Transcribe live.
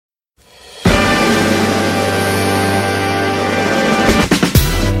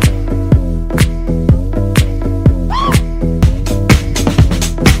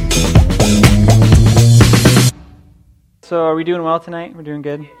So are we doing well tonight? We're doing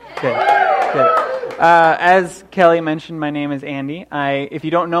good? Good. As Kelly mentioned, my name is Andy. If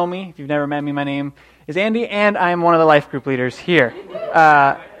you don't know me, if you've never met me, my name is Andy, and I'm one of the life group leaders here.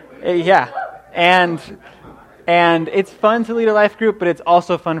 And it's fun to lead a life group, but it's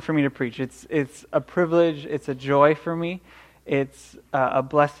also fun for me to preach. It's a privilege. It's a joy for me. It's a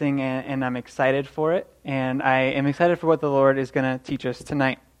blessing, and I'm excited for it. And I am excited for what the Lord is going to teach us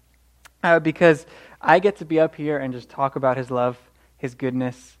tonight. Because I get to be up here and just talk about His love, His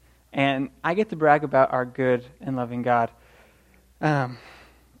goodness, and I get to brag about our good and loving God. And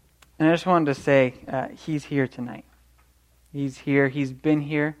I just wanted to say, He's here tonight. He's here. He's been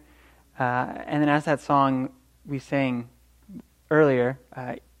here. And then as that song we sang earlier,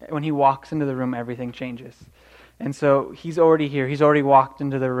 when He walks into the room, everything changes. And so He's already here. He's already walked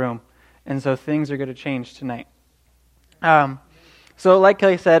into the room. And so things are going to change tonight. So like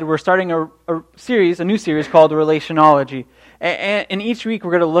Kelly said, we're starting a new series called Relationology. And each week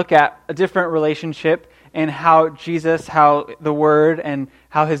we're going to look at a different relationship and how Jesus, how the Word, and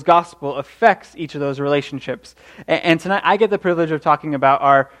how His gospel affects each of those relationships. And tonight I get the privilege of talking about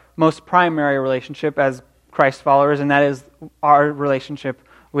our most primary relationship as Christ followers, and that is our relationship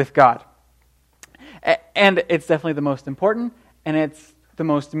with God. And it's definitely the most important, and it's the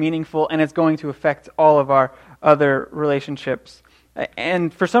most meaningful, and it's going to affect all of our other relationships.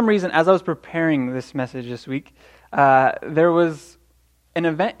 And for some reason, as I was preparing this message this week, there was an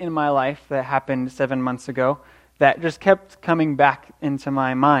event in my life that happened 7 months ago that just kept coming back into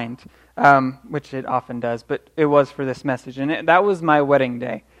my mind, which it often does, but it was for this message. And that was my wedding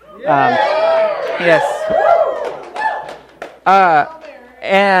day. Yes.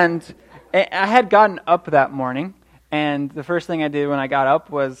 And I had gotten up that morning, and the first thing I did when I got up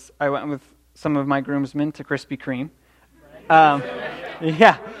was I went with some of my groomsmen to Krispy Kreme.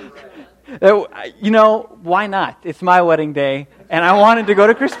 Yeah. Why not? It's my wedding day, and I wanted to go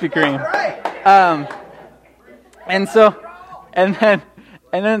to Krispy Kreme.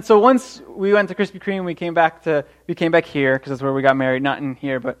 So once we went to Krispy Kreme, we came back here because that's where we got married, not in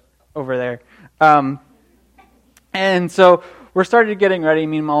here, but over there. And so we're started getting ready.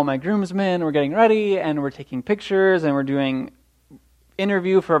 Me and all my groomsmen, we're getting ready, and we're taking pictures, and we're doing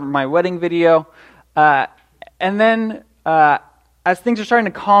interview for my wedding video. And then as things are starting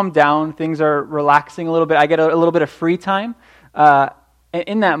to calm down, things are relaxing a little bit, I get a little bit of free time. And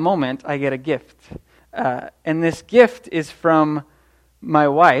in that moment, I get a gift. And this gift is from my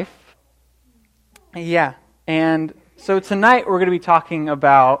wife. Yeah. And so tonight we're going to be talking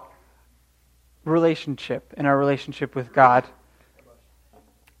about relationship and our relationship with God.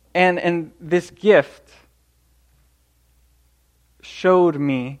 And this gift showed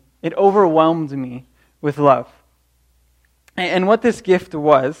me, it overwhelmed me with love. And what this gift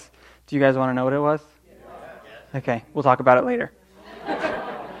was, do you guys want to know what it was? Yes. Okay, we'll talk about it later.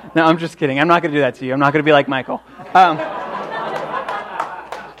 No, I'm just kidding. I'm not going to do that to you. I'm not going to be like Michael.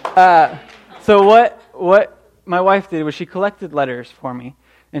 So what my wife did was she collected letters for me.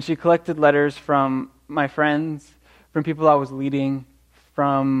 And she collected letters from my friends, from people I was leading,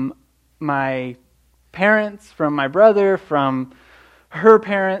 from my parents, from my brother, from her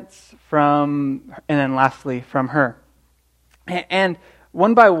parents, and then lastly from her. And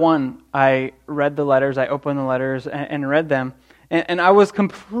one by one, I read the letters, I opened the letters and read them, and I was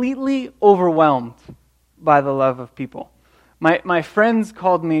completely overwhelmed by the love of people. My friends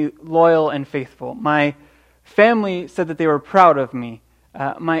called me loyal and faithful. My family said that they were proud of me.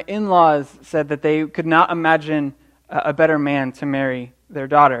 My in-laws said that they could not imagine a better man to marry their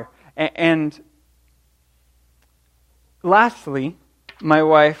daughter. And lastly, my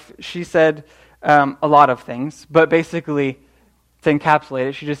wife, she said a lot of things, but basically, to encapsulate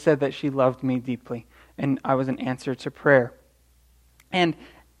it, she just said that she loved me deeply, and I was an answer to prayer. And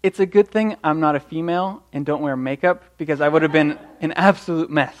it's a good thing I'm not a female and don't wear makeup, because I would have been an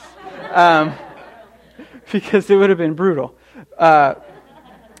absolute mess. Because it would have been brutal. But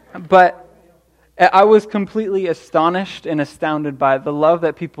I was completely astonished and astounded by the love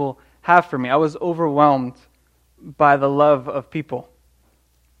that people have for me. I was overwhelmed by the love of people.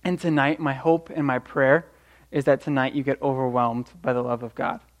 And tonight, my hope and my prayer is that tonight you get overwhelmed by the love of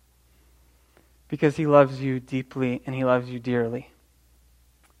God. Because He loves you deeply and He loves you dearly.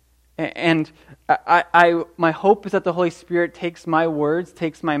 And my hope is that the Holy Spirit takes my words,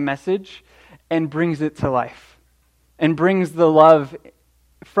 takes my message, and brings it to life. And brings the love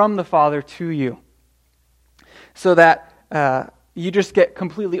from the Father to you. So that you just get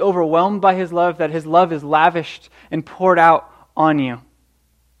completely overwhelmed by His love, that His love is lavished and poured out on you.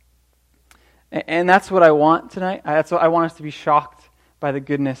 And that's what I want tonight. That's what I want us to be shocked by the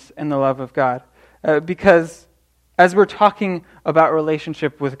goodness and the love of God. Because as we're talking about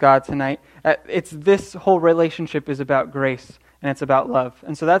relationship with God tonight, this whole relationship is about grace and it's about love.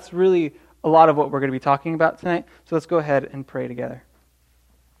 And so that's really a lot of what we're going to be talking about tonight. So let's go ahead and pray together.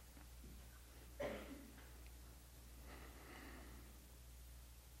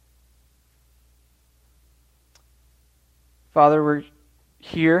 Father, we're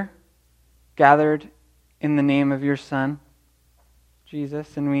here, gathered in the name of your Son,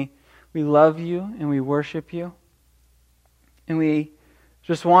 Jesus, and we love you and we worship you. And we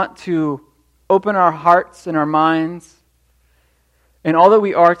just want to open our hearts and our minds and all that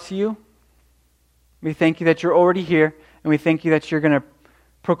we are to you. We thank you that you're already here, and we thank you that you're going to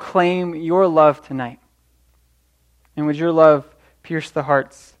proclaim your love tonight. And would your love pierce the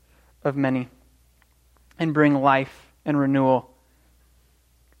hearts of many and bring life and renewal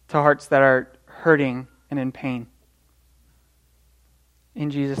to hearts that are hurting and in pain. In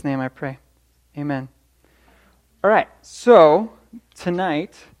Jesus' name I pray. Amen. All right, so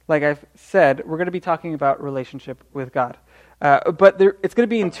tonight, like I've said, we're going to be talking about relationship with God. But it's going to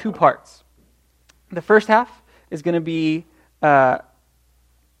be in two parts. The first half is going to be how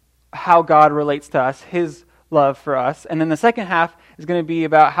God relates to us, his love for us. And then the second half is going to be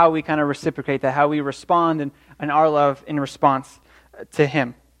about how we kind of reciprocate that, how we respond and our love in response to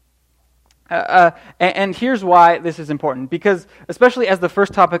him. And here's why this is important. Because especially as the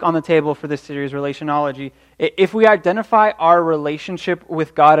first topic on the table for this series, Relationology, if we identify our relationship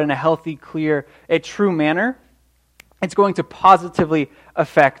with God in a healthy, clear, a true manner, it's going to positively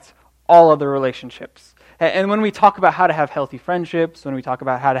affect all other relationships. And when we talk about how to have healthy friendships, when we talk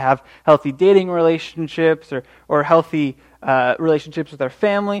about how to have healthy dating relationships or healthy relationships with our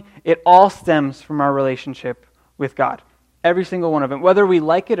family, it all stems from our relationship with God. Every single one of them. Whether we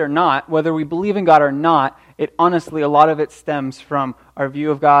like it or not, whether we believe in God or not, it honestly, a lot of it stems from our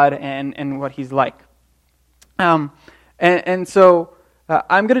view of God and what he's like. And so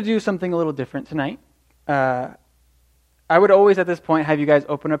I'm going to do something a little different tonight. I would always at this point have you guys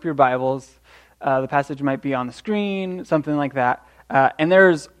open up your Bibles. The passage might be on the screen, something like that. And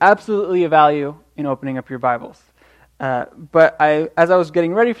there's absolutely a value in opening up your Bibles. But as I was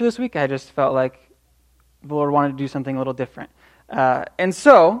getting ready for this week, I just felt like the Lord wanted to do something a little different. And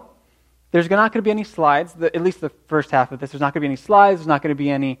so, there's not going to be any slides, at least the first half of this. There's not going to be any slides, there's not going to be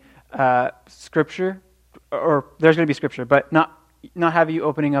any scripture, or there's going to be scripture, but not have you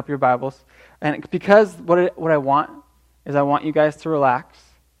opening up your Bibles. And because what I want is I want you guys to relax.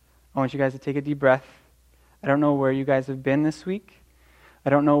 I want you guys to take a deep breath. I don't know where you guys have been this week.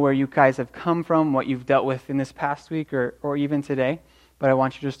 I don't know where you guys have come from, what you've dealt with in this past week or even today. But I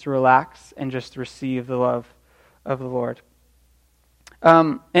want you just to relax and just receive the love of the Lord.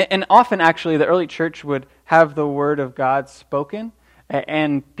 And often, actually, the early church would have the word of God spoken,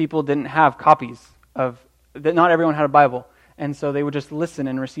 and people didn't have copies of, not everyone had a Bible. And so they would just listen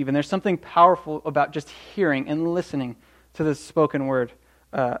and receive. And there's something powerful about just hearing and listening to the spoken word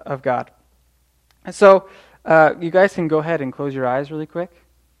of God. And so you guys can go ahead and close your eyes really quick.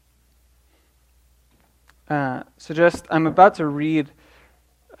 I'm about to read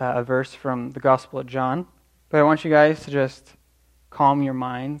a verse from the Gospel of John, but I want you guys to just calm your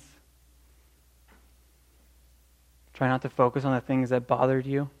minds. Try not to focus on the things that bothered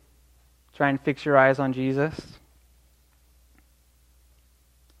you. Try and fix your eyes on Jesus.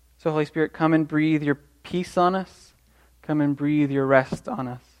 So Holy Spirit, come and breathe your peace on us. Come and breathe your rest on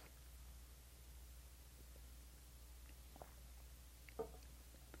us.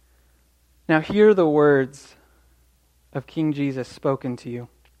 Now hear the words of King Jesus spoken to you.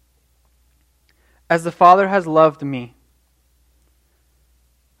 As the Father has loved me,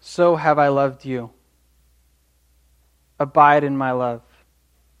 so have I loved you. Abide in my love.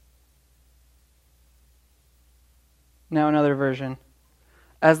 Now another version.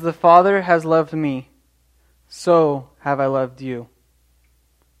 As the Father has loved me, so have I loved you.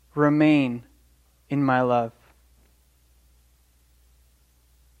 Remain in my love.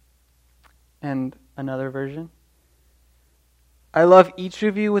 And another version. I love each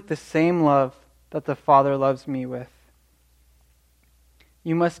of you with the same love that the Father loves me with.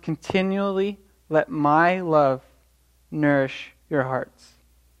 You must continually let my love nourish your hearts.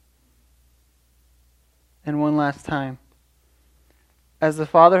 And one last time. As the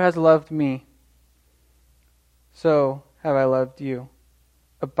Father has loved me, so have I loved you.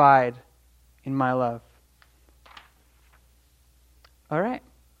 Abide in my love. All right,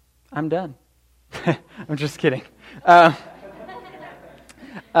 I'm done. I'm just kidding. But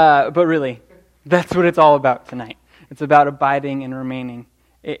really, that's what it's all about tonight. It's about abiding and remaining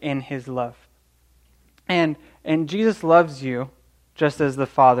in his love. And Jesus loves you just as the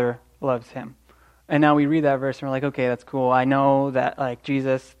Father loves him. And now we read that verse and we're like, okay, that's cool. I know that like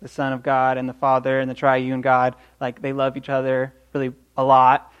Jesus, the Son of God, and the Father and the triune God, like they love each other really a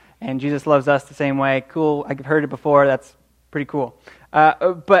lot. And Jesus loves us the same way. Cool. I've heard it before. That's pretty cool.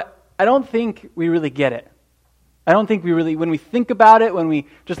 But I don't think we really get it. I don't think we really, when we think about it, when we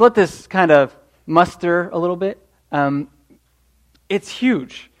just let this kind of muster a little bit, it's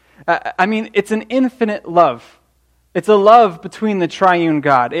huge. I mean, it's an infinite love. It's a love between the triune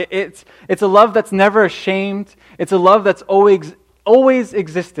God. It's a love that's never ashamed. It's a love that's always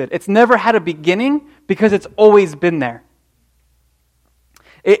existed. It's never had a beginning because it's always been there.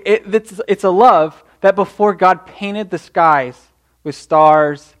 It's a love that before God painted the skies with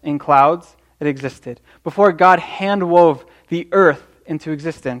stars and clouds, it existed. Before God hand-wove the earth into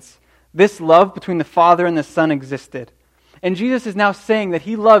existence, this love between the Father and the Son existed. And Jesus is now saying that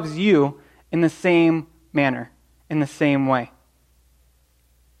he loves you in the same manner, in the same way.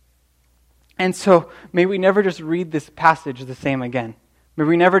 And so, may we never just read this passage the same again. May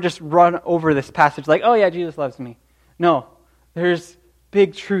we never just run over this passage like, oh yeah, Jesus loves me. No, there's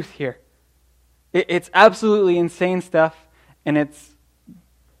big truth here. It's absolutely insane stuff, and it's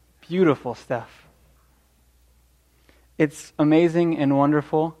beautiful stuff. It's amazing and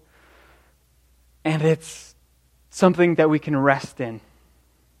wonderful, and it's something that we can rest in.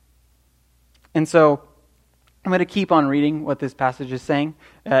 And so, I'm going to keep on reading what this passage is saying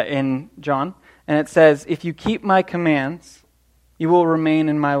in John. And it says, if you keep my commands, you will remain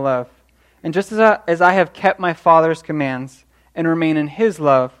in my love. And just as I have kept my Father's commands and remain in his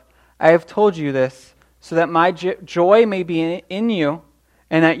love, I have told you this so that my joy may be in you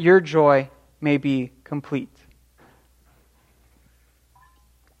and that your joy may be complete.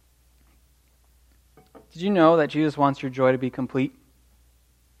 Did you know that Jesus wants your joy to be complete?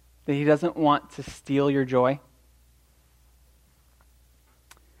 That he doesn't want to steal your joy?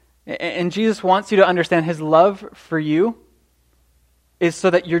 And Jesus wants you to understand his love for you is so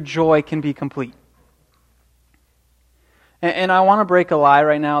that your joy can be complete. And I want to break a lie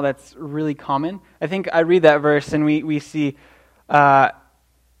right now that's really common. I think I read that verse and we see,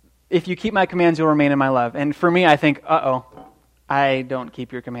 if you keep my commands, you'll remain in my love. And for me, I think, I don't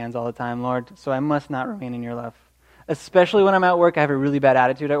keep your commands all the time, Lord, so I must not remain in your love. Especially when I'm at work, I have a really bad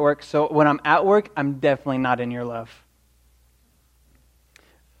attitude at work. So when I'm at work, I'm definitely not in your love.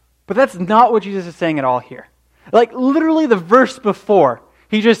 But that's not what Jesus is saying at all here. Like literally the verse before,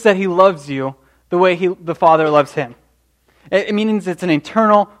 he just said he loves you the way the Father loves him. It means it's an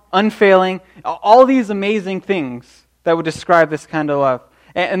eternal, unfailing, all these amazing things that would describe this kind of love.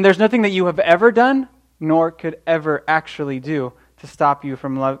 And there's nothing that you have ever done, nor could ever actually do to stop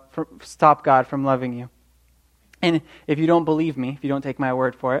God from loving you. And if you don't believe me, if you don't take my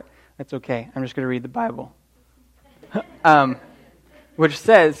word for it, that's okay. I'm just going to read the Bible. Which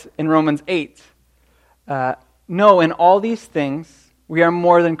says in Romans 8, no, in all these things we are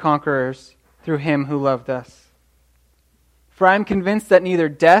more than conquerors through him who loved us. For I am convinced that neither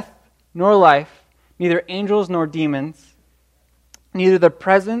death nor life, neither angels nor demons, neither the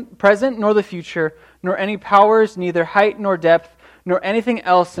present nor the future, nor any powers, neither height nor depth, nor anything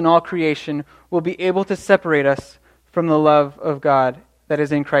else in all creation will be able to separate us from the love of God that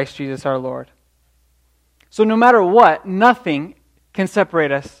is in Christ Jesus our Lord. So no matter what, nothing can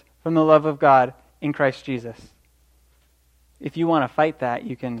separate us from the love of God in Christ Jesus. If you want to fight that,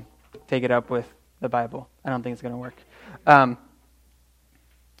 you can take it up with the Bible. I don't think it's going to work.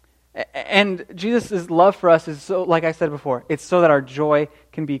 And Jesus' love for us is so, like I said before, it's so that our joy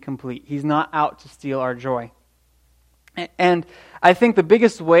can be complete. He's not out to steal our joy. And I think the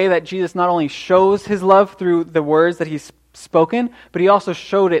biggest way that Jesus not only shows his love through the words that he's spoken, but he also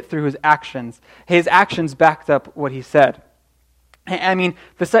showed it through his actions. His actions backed up what he said. I mean,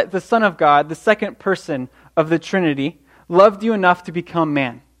 the Son of God, the second person of the Trinity, loved you enough to become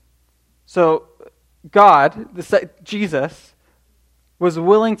man. So God, Jesus, was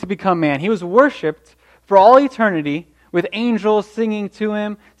willing to become man. He was worshipped for all eternity with angels singing to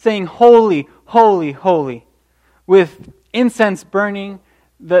him, saying, "Holy, holy, holy," with incense burning.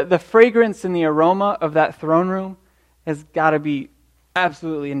 The fragrance and the aroma of that throne room has got to be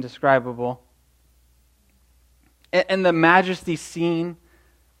absolutely indescribable. And the majesty seen,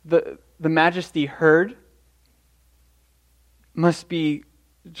 the majesty heard, must be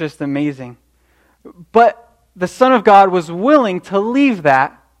just amazing. But the Son of God was willing to leave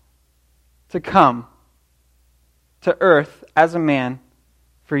that to come to earth as a man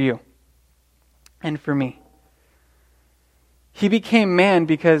for you and for me. He became man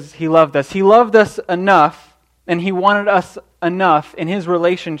because he loved us. He loved us enough, and he wanted us enough in his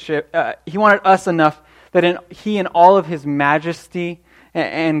relationship. He wanted us enough that he in all of his majesty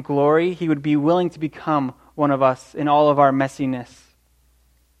and glory, he would be willing to become one of us in all of our messiness,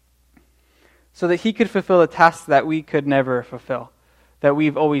 so that he could fulfill the tasks that we could never fulfill, that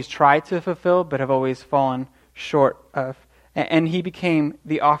we've always tried to fulfill but have always fallen short of. And he became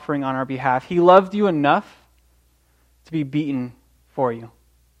the offering on our behalf. He loved you enough to be beaten for you.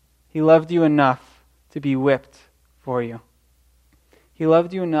 He loved you enough to be whipped for you. He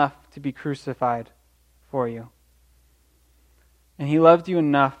loved you enough to be crucified for you. And he loved you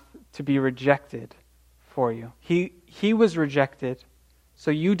enough to be rejected for you. He was rejected,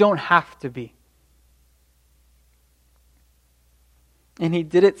 so you don't have to be. And he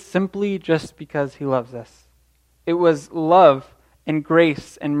did it simply just because he loves us. It was love and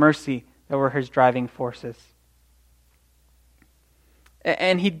grace and mercy that were his driving forces.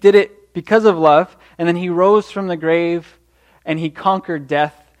 And he did it because of love, and then he rose from the grave, and he conquered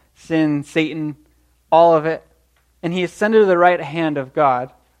death, sin, Satan, all of it. And he ascended to the right hand of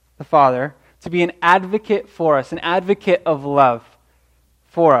God, the Father, to be an advocate for us, an advocate of love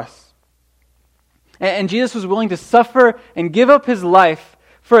for us. And Jesus was willing to suffer and give up his life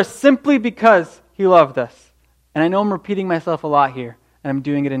for us simply because he loved us. And I know I'm repeating myself a lot here, and I'm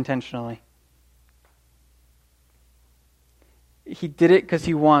doing it intentionally. He did it because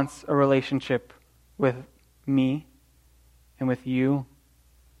he wants a relationship with me and with you.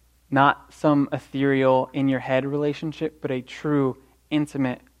 Not some ethereal, in-your-head relationship, but a true,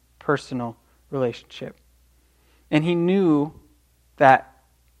 intimate, personal relationship. And he knew that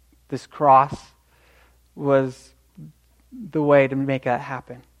this cross was the way to make that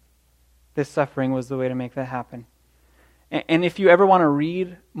happen. This suffering was the way to make that happen. And if you ever want to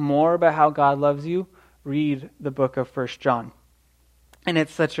read more about how God loves you, read the book of 1 John. And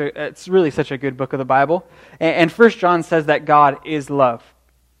it's really such a good book of the Bible. And 1 John says that God is love.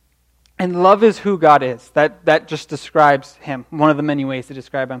 And love is who God is. That just describes him, one of the many ways to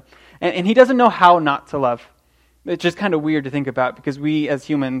describe him. And he doesn't know how not to love. It's just kind of weird to think about because we as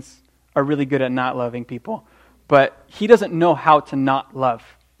humans are really good at not loving people. But he doesn't know how to not love,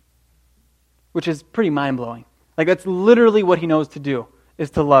 which is pretty mind-blowing. Like that's literally what he knows to do, is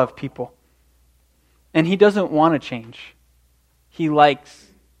to love people. And he doesn't want to change. He likes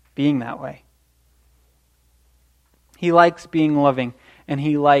being that way. He likes being loving, and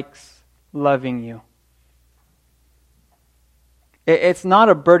he likes loving you. It's not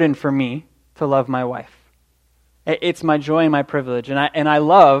a burden for me to love my wife. It's my joy and my privilege, and I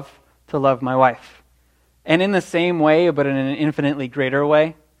love to love my wife. And in the same way, but in an infinitely greater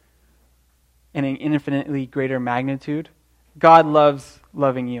way, in an infinitely greater magnitude, God loves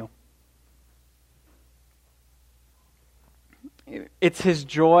loving you. It's his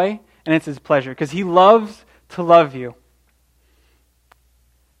joy and it's his pleasure because he loves to love you.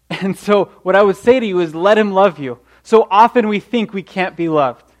 And so what I would say to you is let him love you. So often we think we can't be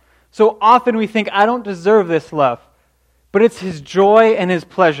loved. So often we think, I don't deserve this love. But it's his joy and his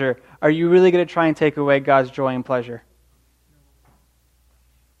pleasure. Are you really going to try and take away God's joy and pleasure?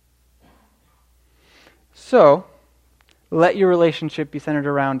 So, let your relationship be centered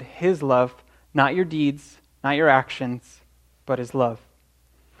around his love, not your deeds, not your actions, but his love.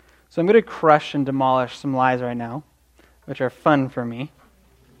 So I'm going to crush and demolish some lies right now, which are fun for me.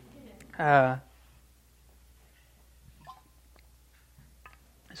 So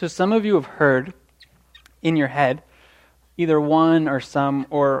some of you have heard in your head either one or some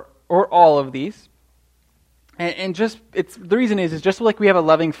or all of these. And just the reason is just like we have a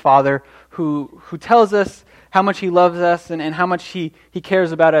loving Father who tells us how much he loves us and how much he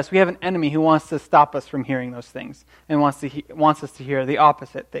cares about us, we have an enemy who wants to stop us from hearing those things and wants us to hear the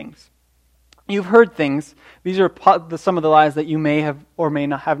opposite things. You've heard things. These are some of the lies that you may have or may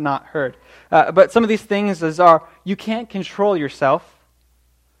not have not heard. But some of these things are, you can't control yourself,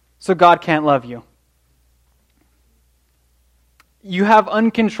 so God can't love you. You have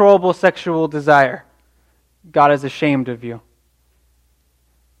uncontrollable sexual desire. God is ashamed of you.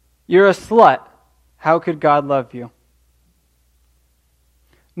 You're a slut. How could God love you?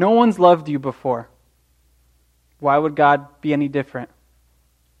 No one's loved you before. Why would God be any different?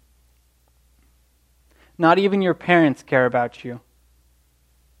 Not even your parents care about you.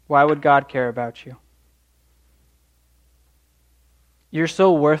 Why would God care about you? You're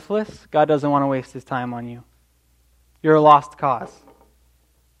so worthless, God doesn't want to waste his time on you. You're a lost cause.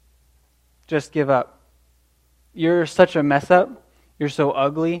 Just give up. You're such a mess up. You're so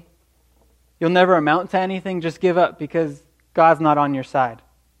ugly. You'll never amount to anything. Just give up because God's not on your side.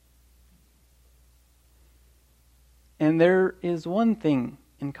 And there is one thing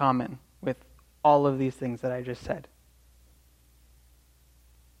in common with all of these things that I just said.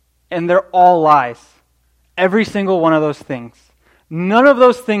 And they're all lies. Every single one of those things. None of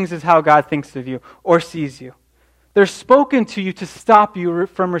those things is how God thinks of you or sees you. They're spoken to you to stop you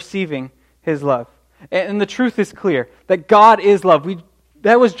from receiving his love. And the truth is clear, that God is love.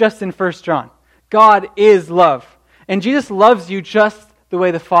 That was just in 1 John. God is love. And Jesus loves you just the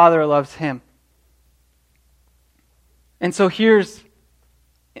way the Father loves him. And so here's,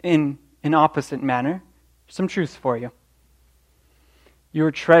 in an opposite manner, some truths for you.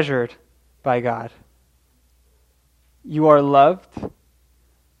 You're treasured by God. You are loved,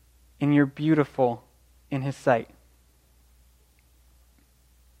 and you're beautiful in his sight.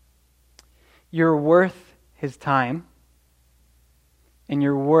 You're worth his time, and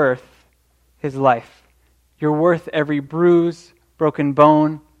you're worth his life. You're worth every bruise, broken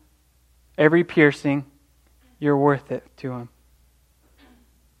bone, every piercing. You're worth it to him.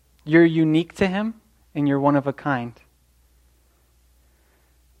 You're unique to him, and you're one of a kind.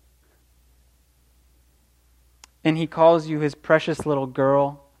 And he calls you his precious little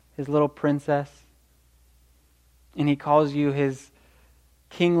girl, his little princess. And he calls you his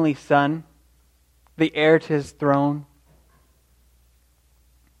kingly son, the heir to his throne.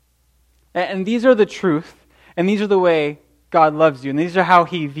 And these are the truth, and these are the way God loves you, and these are how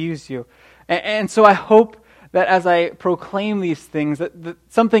he views you. And so I hope that as I proclaim these things, that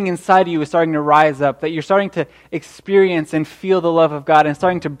something inside of you is starting to rise up, that you're starting to experience and feel the love of God and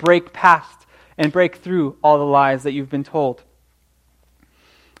starting to break past and break through all the lies that you've been told.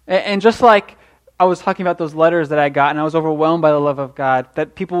 And just like I was talking about those letters that I got, and I was overwhelmed by the love of God,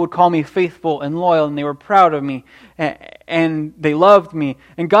 that people would call me faithful and loyal, and they were proud of me, and they loved me.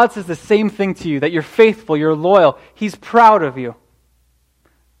 And God says the same thing to you, that you're faithful, you're loyal. He's proud of you.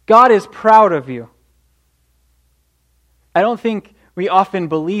 God is proud of you. I don't think we often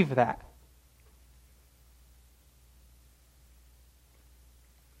believe that.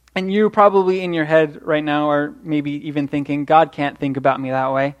 And you probably in your head right now are maybe even thinking, God can't think about me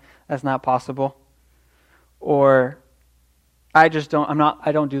that way. That's not possible. Or I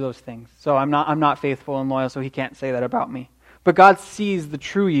don't do those things. So I'm not faithful and loyal, so he can't say that about me. But God sees the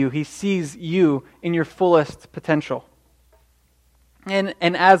true you. He sees you in your fullest potential. And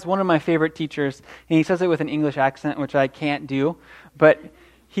as one of my favorite teachers, and he says it with an English accent, which I can't do, but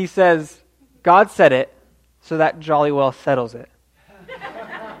he says, God said it, so that jolly well settles it.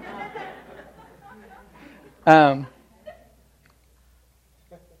 And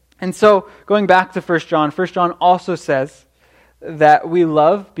so, going back to 1 John also says that we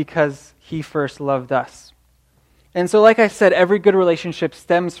love because he first loved us. And so, like I said, every good relationship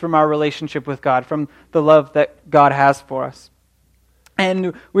stems from our relationship with God, from the love that God has for us.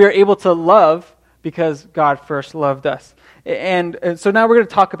 And we are able to love because God first loved us. And so now we're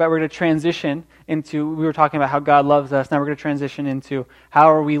going to transition into, we were talking about how God loves us, now we're going to transition into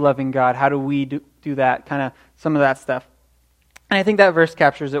how are we loving God, how do we do that, kind of some of that stuff. And I think that verse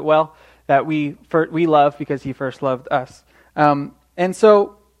captures it well, that we love because he first loved us. And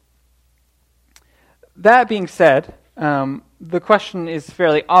so, that being said, the question is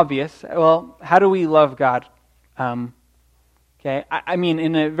fairly obvious. Well, how do we love God? Okay, I mean,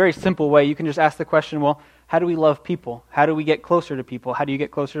 in a very simple way, you can just ask the question, well, how do we love people? How do we get closer to people? How do you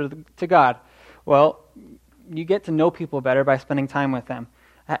get closer to God? Well, you get to know people better by spending time with them.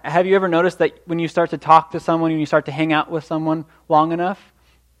 Have you ever noticed that when you start to talk to someone, when you start to hang out with someone long enough,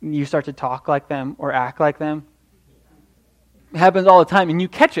 you start to talk like them or act like them? It happens all the time, and you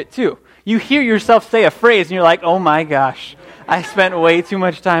catch it too. You hear yourself say a phrase, and you're like, oh my gosh, I spent way too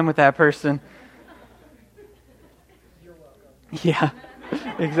much time with that person. Yeah,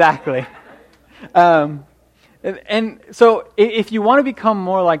 exactly. And so if you want to become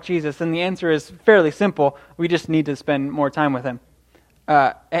more like Jesus, then the answer is fairly simple. We just need to spend more time with him.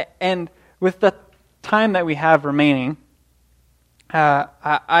 And with the time that we have remaining,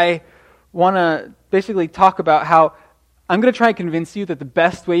 I want to basically talk about how I'm going to try and convince you that the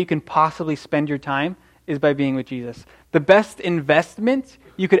best way you can possibly spend your time is by being with Jesus. The best investment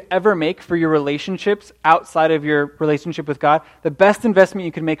you could ever make for your relationships outside of your relationship with God, the best investment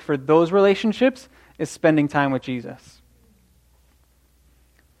you can make for those relationships is spending time with Jesus.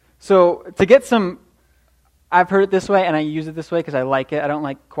 So to get some, I've heard it this way and I use it this way because I like it. I don't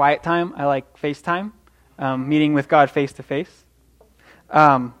like quiet time. I like FaceTime, meeting with God face to face.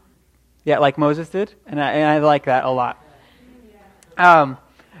 Yeah, like Moses did, and I like that a lot.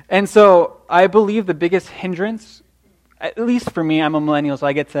 And so I believe the biggest hindrance, at least for me, I'm a millennial, so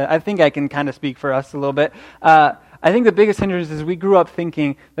I think I can kind of speak for us a little bit. I think the biggest hindrance is we grew up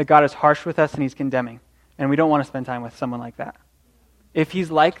thinking that God is harsh with us and he's condemning, and we don't want to spend time with someone like that. If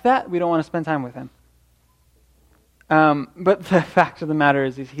he's like that, we don't want to spend time with him. But the fact of the matter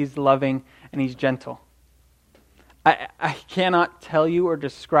is he's loving and he's gentle. I cannot tell you or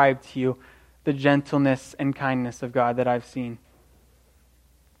describe to you the gentleness and kindness of God that I've seen.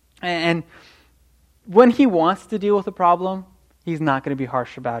 And when he wants to deal with a problem, he's not going to be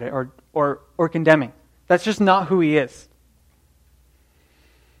harsh about it or condemning. That's just not who he is.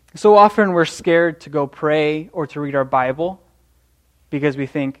 So often we're scared to go pray or to read our Bible because we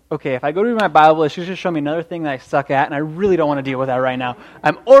think, okay, if I go to read my Bible, it's just show me another thing that I suck at, and I really don't want to deal with that right now.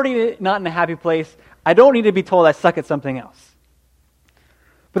 I'm already not in a happy place. I don't need to be told I suck at something else.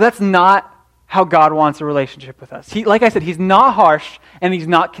 But that's not how God wants a relationship with us. Like I said, he's not harsh and he's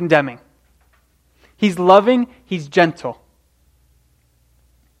not condemning. He's loving, he's gentle.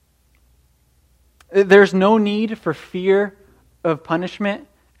 There's no need for fear of punishment,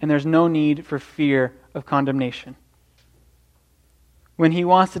 and there's no need for fear of condemnation. When he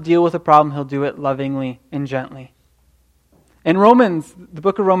wants to deal with a problem, he'll do it lovingly and gently. And Romans, the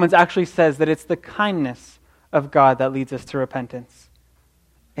book of Romans actually says that it's the kindness of God that leads us to repentance.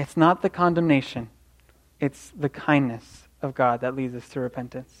 It's not the condemnation. It's the kindness of God that leads us to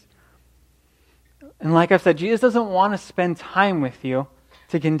repentance. And like I've said, Jesus doesn't want to spend time with you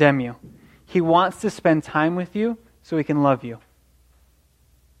to condemn you. He wants to spend time with you so he can love you.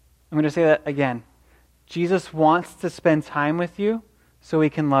 I'm going to say that again. Jesus wants to spend time with you so he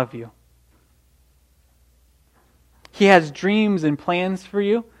can love you. He has dreams and plans for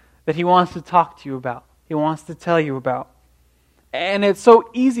you that he wants to talk to you about. He wants to tell you about. And it's so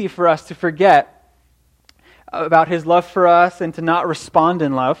easy for us to forget about his love for us and to not respond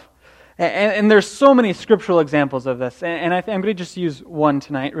in love. And there's so many scriptural examples of this. And I'm going to just use one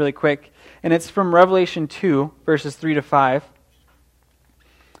tonight really quick. And it's from Revelation 2, verses 3 to 5.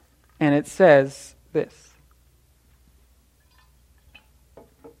 And it says this.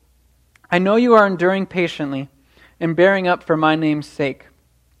 I know you are enduring patiently and bearing up for my name's sake.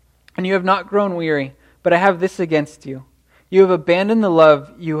 And you have not grown weary, but I have this against you. You have abandoned the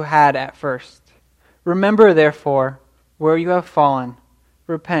love you had at first. Remember, therefore, where you have fallen.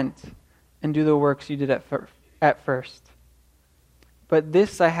 Repent and do the works you did at first. But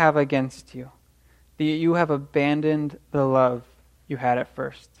this I have against you, that you have abandoned the love you had at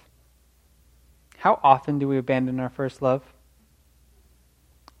first. How often do we abandon our first love?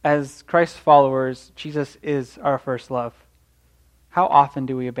 As Christ's followers, Jesus is our first love. How often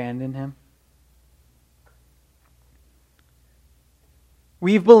do we abandon him?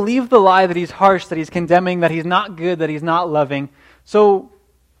 We've believed the lie that he's harsh, that he's condemning, that he's not good, that he's not loving. So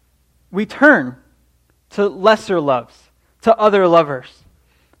we turn to lesser loves, to other lovers.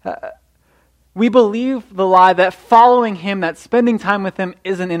 We believe the lie that following him, that spending time with him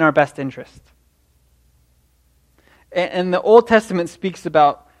isn't in our best interest. And the Old Testament speaks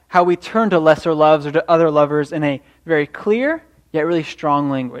about how we turn to lesser loves or to other lovers in a very clear yet really strong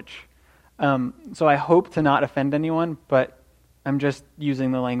language. So I hope to not offend anyone, but I'm just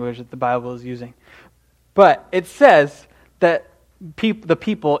using the language that the Bible is using. But it says that the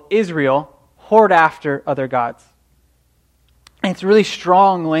people, Israel, hoard after other gods. And it's really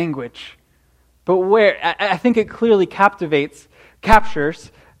strong language. But where I think it clearly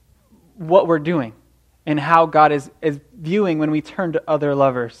captures what we're doing and how God is viewing when we turn to other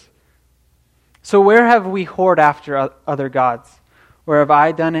lovers. So where have we hoard after other gods? Where have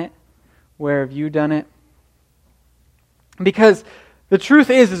I done it? Where have you done it? Because the truth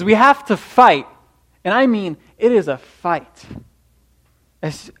is we have to fight. And I mean, it is a fight.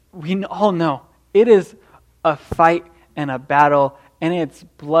 As we all know, it is a fight and a battle, and it's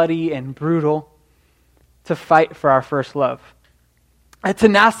bloody and brutal to fight for our first love. A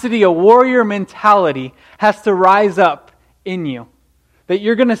tenacity, a warrior mentality has to rise up in you. That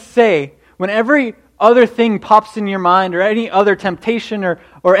you're going to say, when every other thing pops in your mind or any other temptation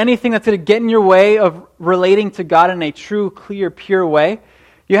or anything that's going to get in your way of relating to God in a true, clear, pure way,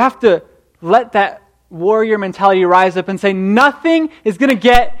 you have to let that warrior mentality rise up and say, nothing is going to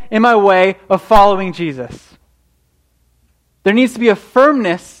get in my way of following Jesus. There needs to be a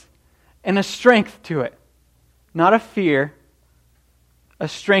firmness and a strength to it. Not a fear, a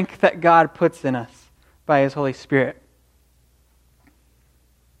strength that God puts in us by his Holy Spirit.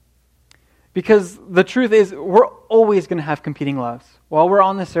 Because the truth is, we're always going to have competing loves. While we're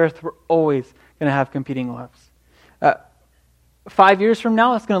on this earth, we're always going to have competing loves. 5 years from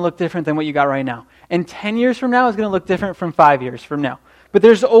now, it's going to look different than what you got right now. And 10 years from now, it's going to look different from 5 years from now. But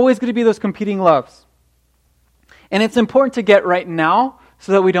there's always going to be those competing loves. And it's important to get right now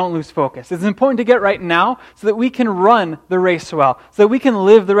so that we don't lose focus. It's important to get right now so that we can run the race well, so that we can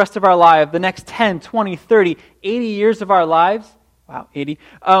live the rest of our life, the next 10, 20, 30, 80 years of our lives, 80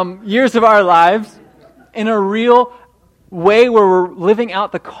 years of our lives in a real way where we're living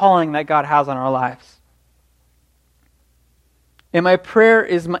out the calling that God has on our lives. And my prayer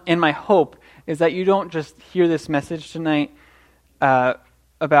and my hope is that you don't just hear this message tonight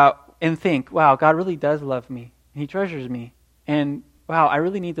about and think, wow, God really does love me. He treasures me. And wow, I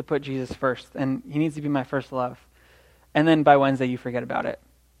really need to put Jesus first. And he needs to be my first love. And then by Wednesday, you forget about it.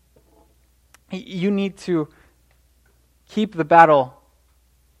 You need to keep the battle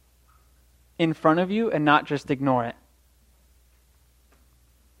in front of you and not just ignore it.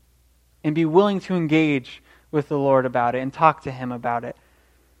 And be willing to engage with the Lord about it and talk to him about it.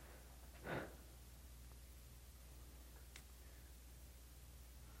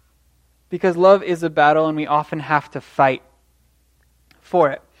 Because love is a battle and we often have to fight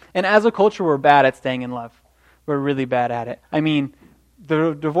for it. And as a culture, we're bad at staying in love. We're really bad at it. I mean,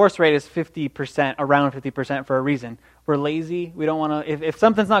 the divorce rate is 50%, around 50% for a reason. We're lazy. We don't want to, if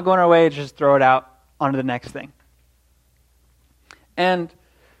something's not going our way, just throw it out onto the next thing. And,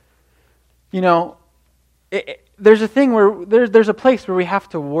 you know, there's a thing where, there's a place where we have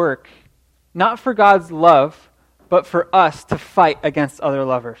to work, not for God's love, but for us to fight against other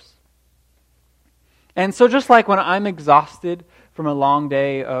lovers. And so just like when I'm exhausted from a long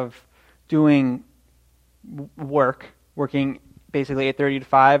day of doing working basically 8:30 to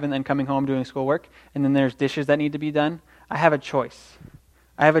 5 and then coming home doing schoolwork, and then there's dishes that need to be done, I have a choice.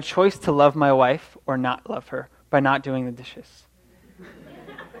 I have a choice to love my wife or not love her by not doing the dishes.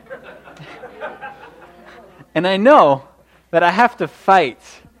 And I know that I have to fight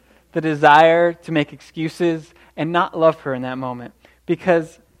the desire to make excuses and not love her in that moment,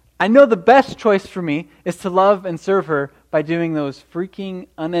 because I know the best choice for me is to love and serve her by doing those freaking,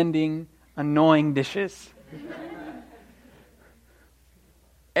 unending, annoying dishes.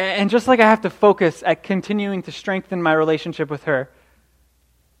 And just like I have to focus at continuing to strengthen my relationship with her,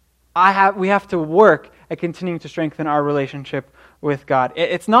 we have to work at continuing to strengthen our relationship with God.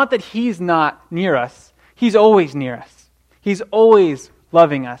 It's not that he's not near us. He's always near us. He's always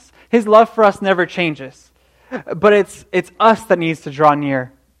loving us. His love for us never changes. But it's us that needs to draw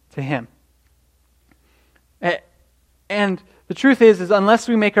near to him. And the truth is unless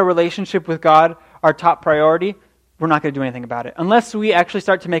we make our relationship with God our top priority, we're not going to do anything about it. Unless we actually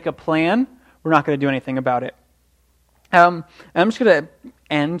start to make a plan, we're not going to do anything about it. I'm just going to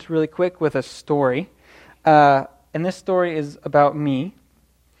end really quick with a story. And this story is about me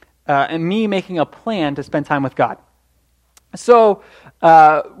and me making a plan to spend time with God. So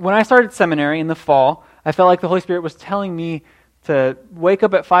when I started seminary in the fall, I felt like the Holy Spirit was telling me to wake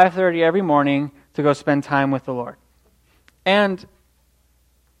up at 5:30 every morning to go spend time with the Lord. And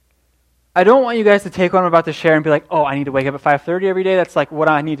I don't want you guys to take what I'm about to share and be like, oh, I need to wake up at 5:30 every day. That's like what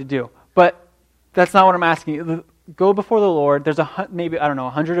I need to do. But that's not what I'm asking you. Go before the Lord. There's maybe,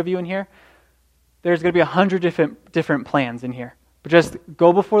 100 of you in here. There's going to be 100 different plans in here. But just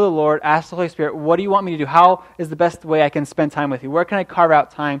go before the Lord, ask the Holy Spirit, what do you want me to do? How is the best way I can spend time with you? Where can I carve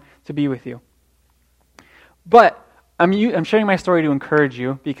out time to be with you? But I'm sharing my story to encourage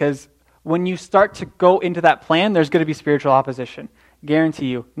you, because when you start to go into that plan, there's going to be spiritual opposition. Guarantee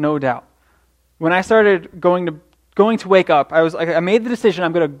you, no doubt. When I started going to wake up, I made the decision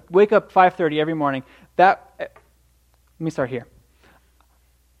I'm going to wake up 5:30 every morning. Let me start here.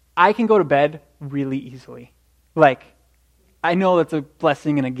 I can go to bed really easily. Like, I know that's a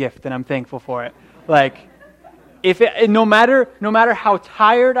blessing and a gift, and I'm thankful for it. Like, no matter how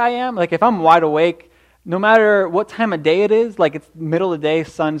tired I am, like if I'm wide awake, no matter what time of day it is, like it's middle of the day,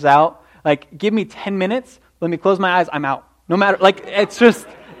 sun's out, like give me 10 minutes, let me close my eyes, I'm out. No matter, like it's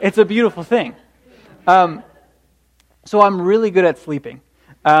a beautiful thing. So I'm really good at sleeping.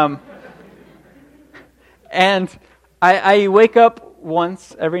 And I wake up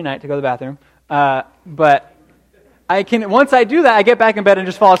once every night to go to the bathroom, but once I do that, I get back in bed and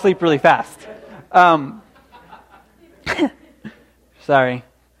just fall asleep really fast. Sorry.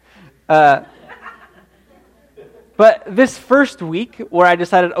 But this first week where I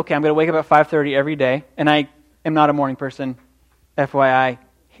decided, okay, I'm going to wake up at 5:30 every day, and I am not a morning person, FYI,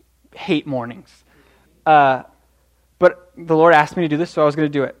 hate mornings. But the Lord asked me to do this, so I was going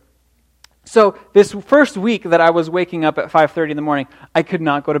to do it. So this first week that I was waking up at 5:30 in the morning, I could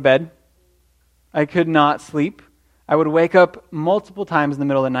not go to bed. I could not sleep. I would wake up multiple times in the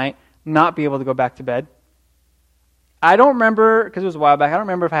middle of the night, not be able to go back to bed. I don't remember, because it was a while back, I don't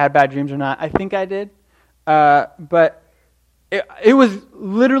remember if I had bad dreams or not. I think I did. But it was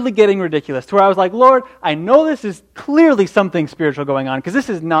literally getting ridiculous to where I was like, Lord, I know this is clearly something spiritual going on, because this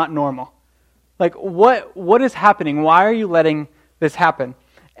is not normal. Like, what is happening? Why are you letting this happen?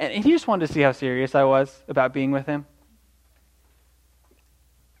 And he just wanted to see how serious I was about being with him.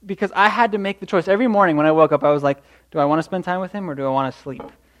 Because I had to make the choice. Every morning when I woke up, I was like, do I want to spend time with him or do I want to sleep?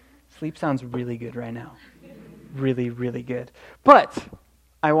 Sleep sounds really good right now. really, really good. But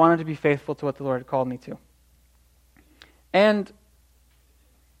I wanted to be faithful to what the Lord had called me to. And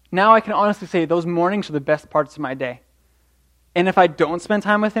now I can honestly say those mornings are the best parts of my day. And if I don't spend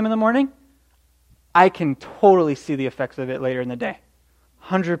time with him in the morning, I can totally see the effects of it later in the day.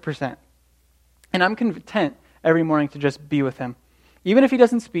 100%. And I'm content every morning to just be with him. Even if he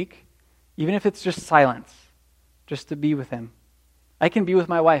doesn't speak, even if it's just silence, just to be with him. I can be with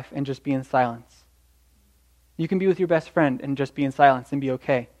my wife and just be in silence. You can be with your best friend and just be in silence and be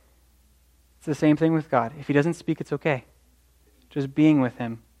okay. It's the same thing with God. If he doesn't speak, it's okay. Just being with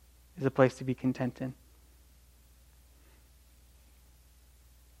him is a place to be content in.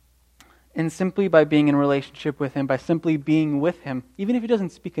 And simply by being in relationship with him, by simply being with him, even if he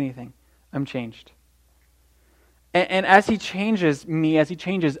doesn't speak anything, I'm changed. And as he changes me, as he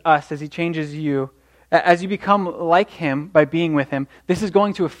changes us, as he changes you, as you become like him by being with him, this is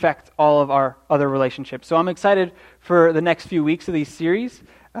going to affect all of our other relationships. So I'm excited for the next few weeks of these series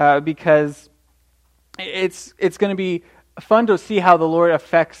because it's going to be fun to see how the Lord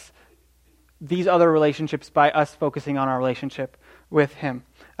affects these other relationships by us focusing on our relationship with him.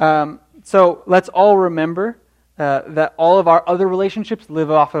 So let's all remember that all of our other relationships live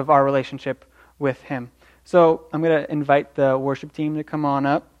off of our relationship with him. So I'm going to invite the worship team to come on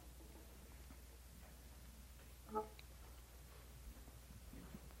up.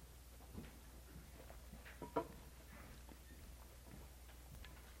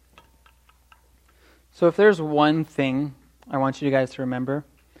 So if there's one thing I want you guys to remember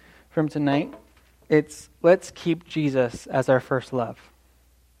from tonight, it's let's keep Jesus as our first love.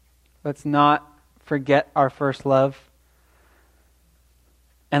 Let's not forget our first love.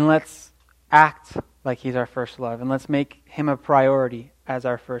 And let's act like he's our first love. And let's make him a priority as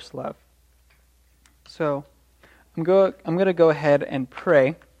our first love. So I'm going to go ahead and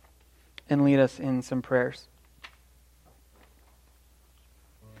pray and lead us in some prayers.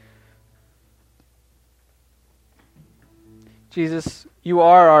 Jesus, you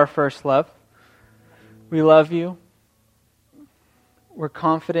are our first love. We love you. We're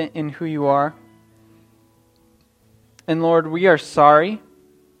confident in who you are. And Lord, we are sorry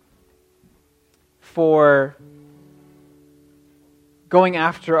for going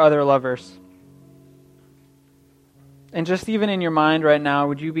after other lovers. And just even in your mind right now,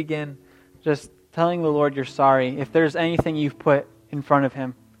 would you begin just telling the Lord you're sorry? If there's anything you've put in front of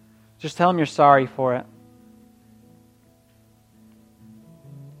him, just tell him you're sorry for it.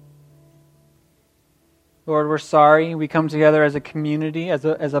 Lord, we're sorry. We come together as a community, as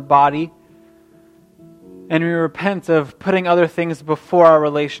a body, and we repent of putting other things before our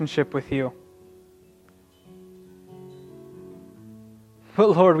relationship with you.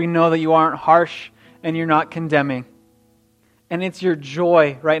 But Lord, we know that you aren't harsh and you're not condemning. And it's your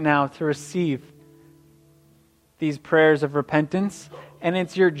joy right now to receive these prayers of repentance, and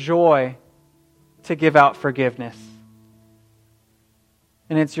it's your joy to give out forgiveness.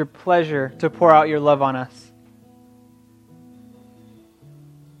 And it's your pleasure to pour out your love on us.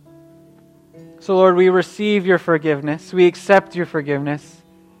 So Lord, we receive your forgiveness. We accept your forgiveness.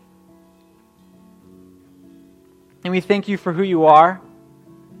 And we thank you for who you are.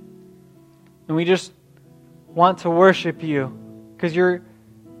 And we just want to worship you because you're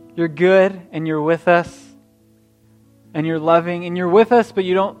good and you're with us and you're loving and you're with us, but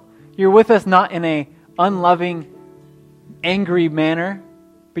you're with us not in a unloving, angry manner,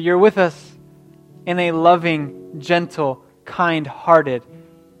 but you're with us in a loving, gentle, kind-hearted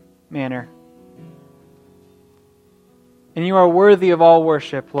manner. And you are worthy of all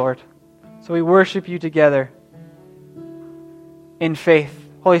worship, Lord. So we worship you together in faith.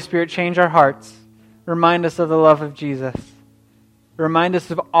 Holy Spirit, change our hearts. Remind us of the love of Jesus. Remind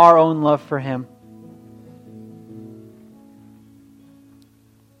us of our own love for him.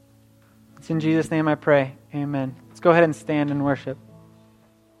 It's in Jesus' name I pray. Amen. Let's go ahead and stand and worship.